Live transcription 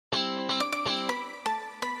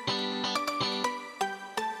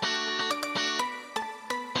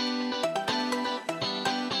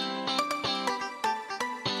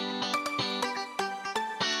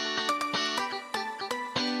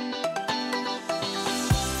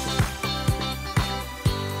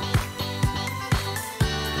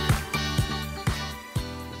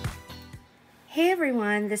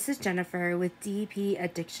everyone, this is Jennifer with DP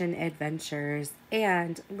Addiction Adventures,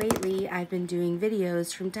 and lately I've been doing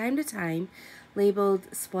videos from time to time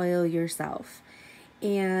labeled Spoil Yourself,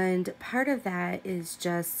 and part of that is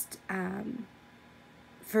just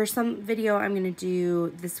for some video I'm going to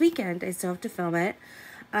do this weekend. I still have to film it,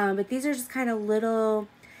 but these are just kind of little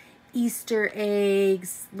Easter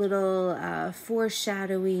eggs, little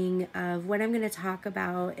foreshadowing of what I'm going to talk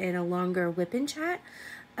about in a longer whip-in chat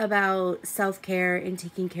about self-care and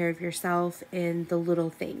taking care of yourself in the little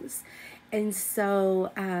things. And so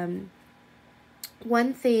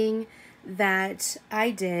one thing that I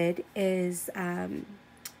did is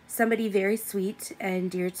somebody very sweet and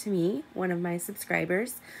dear to me, one of my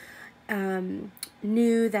subscribers,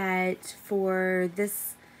 knew that for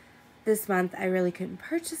this month I really couldn't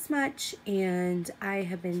purchase much, and I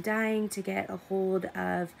have been dying to get a hold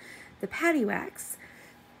of the patty wax.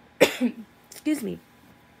 Excuse me.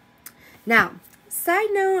 Now, side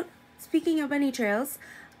note, speaking of bunny trails,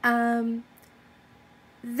 there's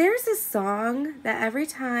a song that every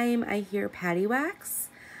time I hear patty wax,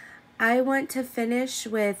 I want to finish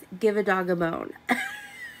with Give a Dog a Bone.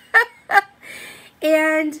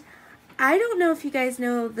 And I don't know if you guys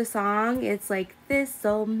know the song. It's like, this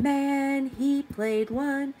old man, he played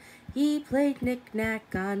one. He played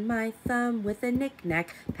knick-knack on my thumb with a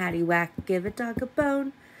knick-knack. Patty whack, give a dog a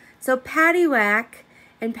bone. So patty whack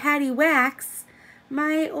and patty wax,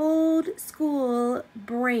 my old school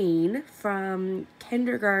brain from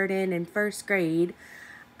kindergarten and first grade,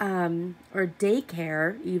 or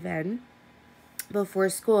daycare even, before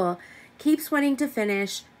school, keeps wanting to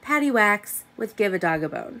finish patty wax with give a dog a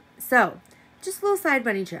bone. So, just a little side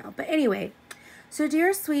bunny trail. But anyway, so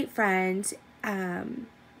dear sweet friend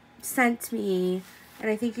sent me,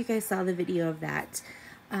 and I think you guys saw the video of that,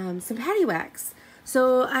 some patty wax.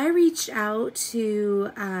 So I reached out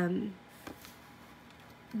to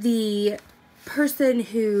the person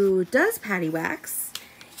who does patty wax,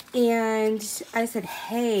 and I said,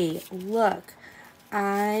 hey, look,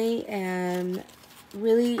 I am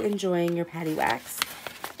really enjoying your patty wax,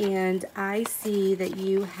 and I see that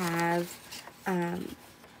you have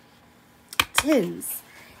tins,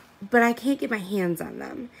 but I can't get my hands on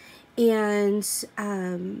them, and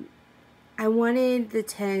I wanted the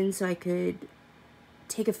tin so I could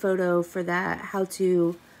take a photo for that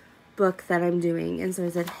how-to book that I'm doing. And so I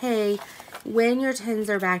said, hey, when your tins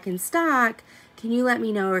are back in stock, can you let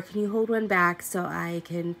me know, or can you hold one back so I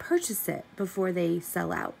can purchase it before they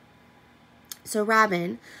sell out? So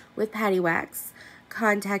Robin with Patty Wax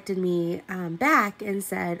contacted me back and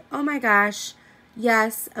said, oh my gosh,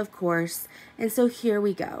 yes, of course. And so here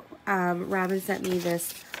we go. Robin sent me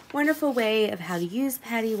this wonderful way of how to use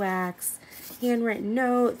Patty Wax, handwritten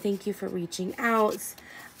note, thank you for reaching out.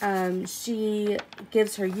 She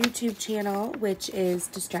gives her YouTube channel, which is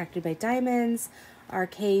Distracted by Diamonds.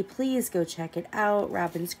 RK, please go check it out.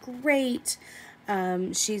 Robin's great.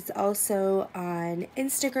 She's also on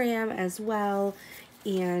Instagram as well.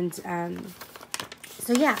 And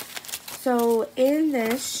so yeah, so in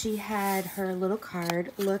this she had her little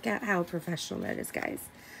card. Look at how professional that is, guys.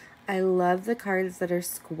 I love the cards that are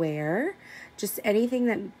square, just anything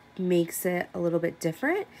that makes it a little bit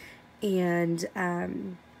different. And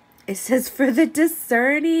it says, for the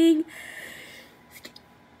discerning,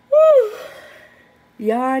 woo,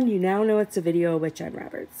 yawn, you now know it's a video of Witch Ann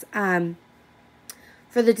Roberts.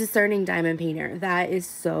 For the discerning diamond painter. That is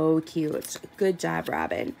so cute. Good job,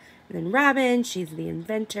 Robin. And then Robin, she's the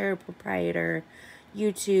inventor, proprietor,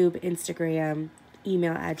 YouTube, Instagram,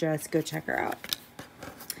 email address. Go check her out.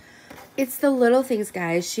 It's the little things,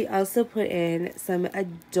 guys. She also put in some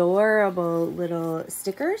adorable little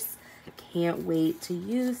stickers. Can't wait to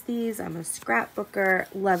use these. I'm a scrapbooker.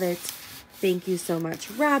 Love it. Thank you so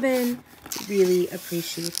much, Robin. Really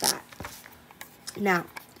appreciate that. Now,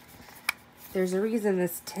 there's a reason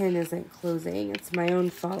this tin isn't closing. It's my own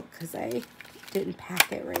fault because I didn't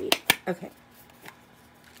pack it right. Okay.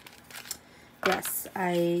 Yes,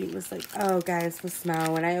 I was like, oh, guys, the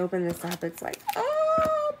smell. When I open this up, it's like,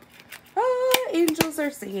 oh, angels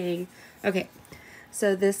are singing. Okay,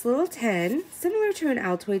 so this little tin, similar to an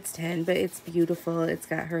Altoids tin, but it's beautiful. It's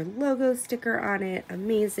got her logo sticker on it.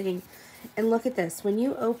 Amazing. And look at this. When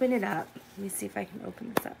you open it up, let me see if I can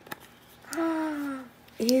open this up.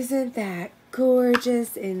 Isn't that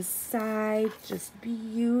gorgeous inside? Just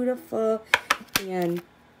beautiful. And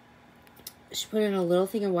she put in a little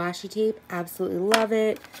thing of washi tape. Absolutely love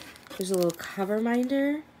it. There's a little cover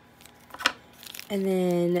minder. And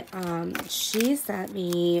then she sent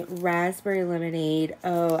me raspberry lemonade.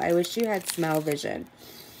 Oh, I wish you had smell vision.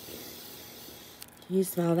 Can you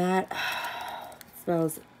smell that? It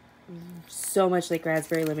smells so much like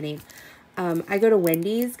raspberry lemonade. I go to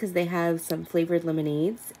Wendy's because they have some flavored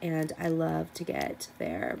lemonades, and I love to get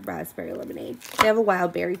their raspberry lemonade. They have a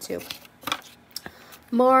wild berry too.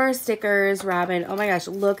 More stickers, Robin. Oh my gosh,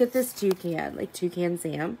 look at this toucan, like Toucan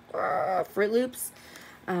Sam. Fruit Loops.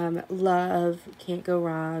 Love, can't go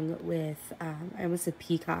wrong with, I almost said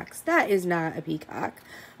peacocks. That is not a peacock.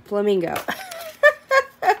 Flamingo.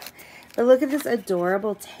 But look at this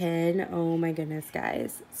adorable tin. Oh my goodness,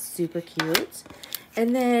 guys. Super cute.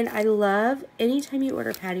 And then I love, anytime you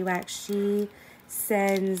order Patty Wax, she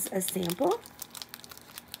sends a sample.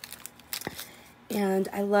 And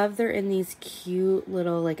I love they're in these cute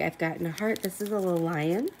little, like I've gotten a heart. This is a little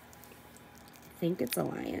lion. I think it's a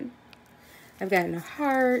lion. I've gotten a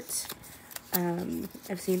heart.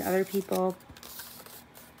 I've seen other people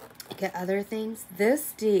get other things.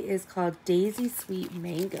 This is called Daisy Sweet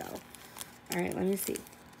Mango. All right, let me see.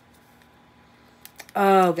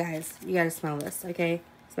 Oh, guys, you gotta smell this, okay?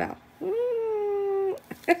 Smell.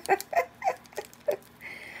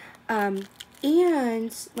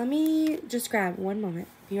 And let me just grab one moment.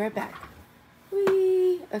 Be right back.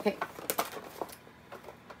 Whee! Okay.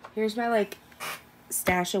 Here's my, like,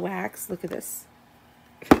 stash of wax. Look at this.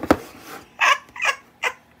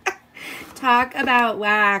 Talk about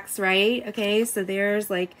wax, right? Okay, so there's,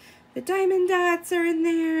 like, the diamond dots are in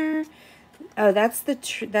there. Oh, that's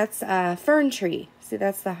the fern tree. See,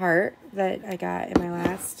 that's the heart that I got in my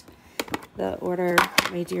last, the order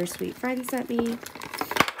my dear sweet friend sent me.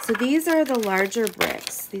 So these are the larger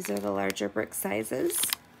bricks. These are the larger brick sizes.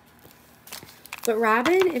 But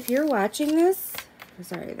Robin, if you're watching this,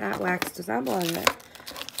 sorry, that wax does not belong there.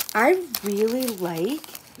 I really like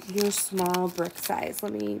your small brick size.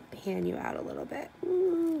 Let me pan you out a little bit.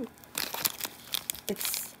 Ooh.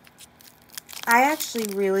 I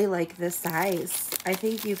actually really like this size. I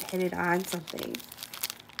think you've hit it on something.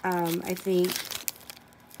 I think,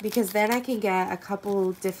 because then I can get a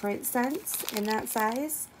couple different scents in that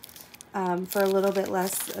size for a little bit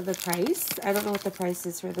less of the price. I don't know what the price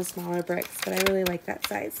is for the smaller bricks, but I really like that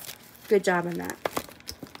size. Good job on that.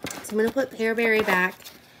 So I'm going to put pearberry back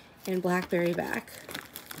and blackberry back.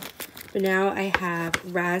 But now I have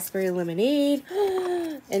raspberry lemonade,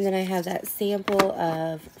 and then I have that sample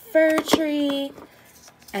of fir tree,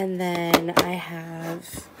 and then I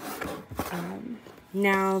have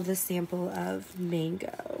now the sample of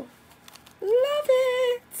mango. Love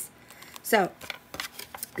it! So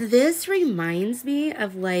this reminds me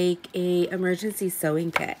of like a emergency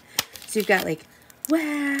sewing kit. So you've got like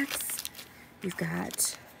wax, you've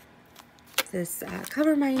got this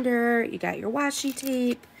cover minder, you got your washi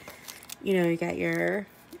tape, you know, you got your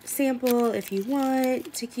sample if you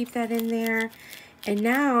want to keep that in there. And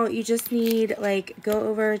now you just need, like, go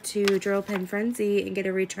over to Drill Pen Frenzy and get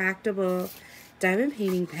a retractable diamond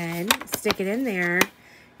painting pen, stick it in there.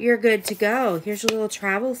 You're good to go. Here's your little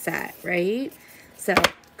travel set, right? So,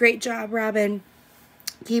 great job, Robin.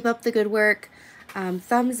 Keep up the good work.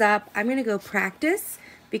 Thumbs up. I'm going to go practice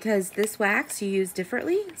because this wax you use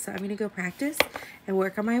differently. So, I'm going to go practice and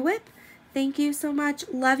work on my whip. Thank you so much.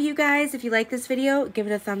 Love you guys. If you like this video, give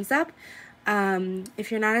it a thumbs up. If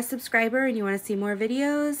you're not a subscriber and you want to see more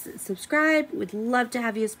videos, subscribe. Would love to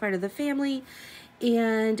have you as part of the family.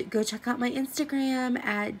 And go check out my Instagram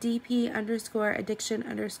at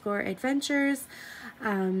dp_addiction_adventures.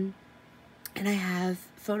 And I have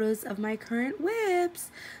photos of my current whips.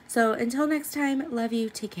 So until next time, love you.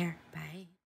 Take care.